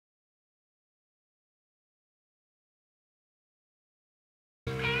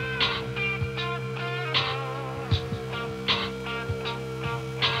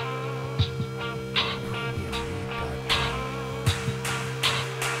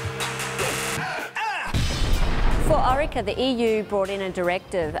For Orica, the EU brought in a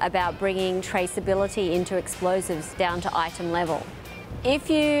directive about bringing traceability into explosives down to item level. If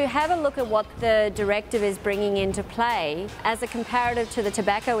you have a look at what the directive is bringing into play, as a comparative to the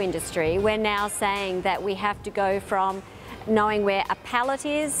tobacco industry, we're now saying that we have to go from knowing where a pallet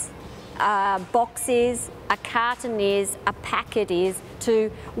is, a box is, a carton is, a packet is,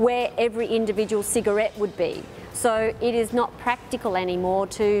 to where every individual cigarette would be. So it is not practical anymore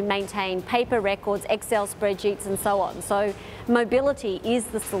to maintain paper records, Excel spreadsheets and so on. So mobility is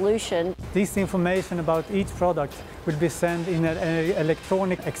the solution. This information about each product will be sent in an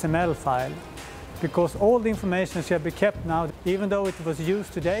electronic XML file, because all the information shall be kept now. Even though it was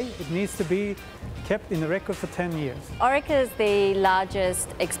used today, it needs to be kept in a record for 10 years. Orica is the largest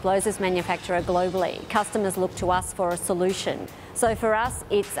explosives manufacturer globally. Customers look to us for a solution. So for us,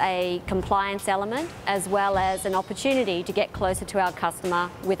 it's a compliance element as well as an opportunity to get closer to our customer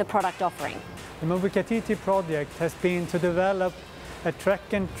with a product offering. The MovicaTT project has been to develop a track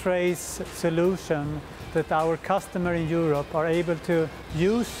and trace solution that our customer in Europe are able to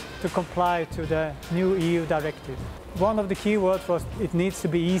use to comply to the new EU directive. One of the key words was it needs to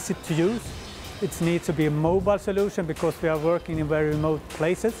be easy to use. It needs to be a mobile solution because we are working in very remote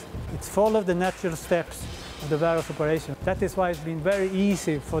places. It's follow the natural steps of the various operations. That is why it's been very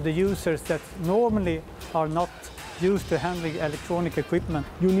easy for the users that normally are not used to handling electronic equipment.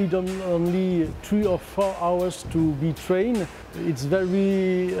 You need only 3 or 4 hours to be trained. It's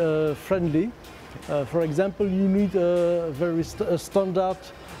very friendly. For example, you need a very standard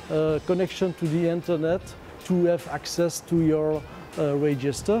connection to the internet to have access to your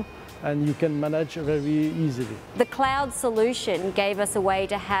register, and you can manage very easily. The cloud solution gave us a way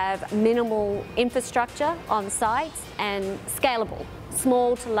to have minimal infrastructure on site and scalable.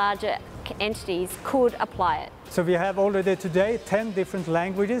 Small to larger entities could apply it. So we have already today 10 different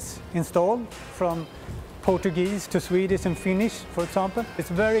languages installed, from Portuguese to Swedish and Finnish, for example. It's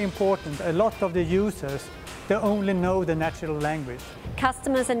very important. A lot of the users, they only know the natural language.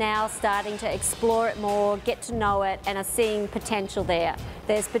 Customers are now starting to explore it more, get to know it, and are seeing potential there.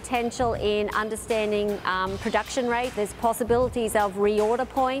 There's potential in understanding production rate. There's possibilities of reorder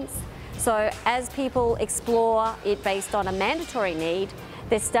points. So as people explore it based on a mandatory need,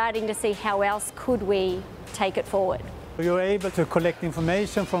 they're starting to see how else could we take it forward. You're able to collect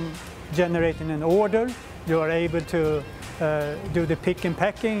information from generating an order. You are able to do the pick and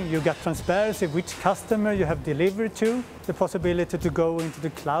packing. You got transparency, which customer you have delivered to, the possibility to go into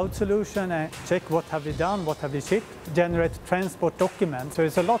the cloud solution and check what have we done, what have we shipped, generate transport documents. So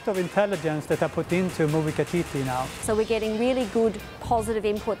there's a lot of intelligence that I put into MovicaTT now. So we're getting really good positive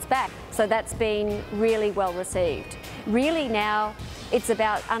inputs back. So that's been really well received. Really now, it's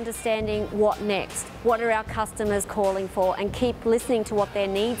about understanding what next. What are our customers calling for, and keep listening to what their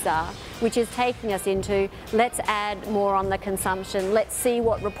needs are, which is taking us into let's add more on the consumption, let's see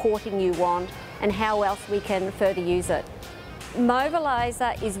what reporting you want and how else we can further use it.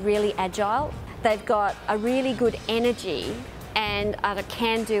 Movilizer is really agile. They've got a really good energy and a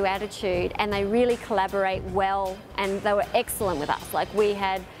can-do attitude, and they really collaborate well, and they were excellent with us. Like, we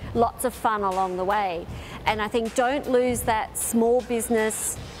had lots of fun along the way. And I think don't lose that small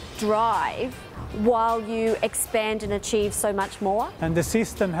business drive while you expand and achieve so much more. And the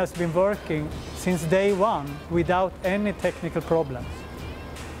system has been working since day one without any technical problems.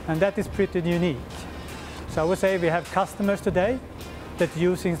 And that is pretty unique. So I would say we have customers today that are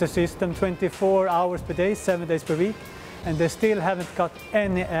using the system 24 hours per day, 7 days per week, and they still haven't got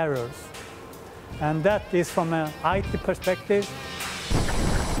any errors. And that is, from an IT perspective,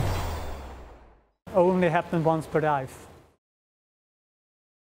 only happened once per life.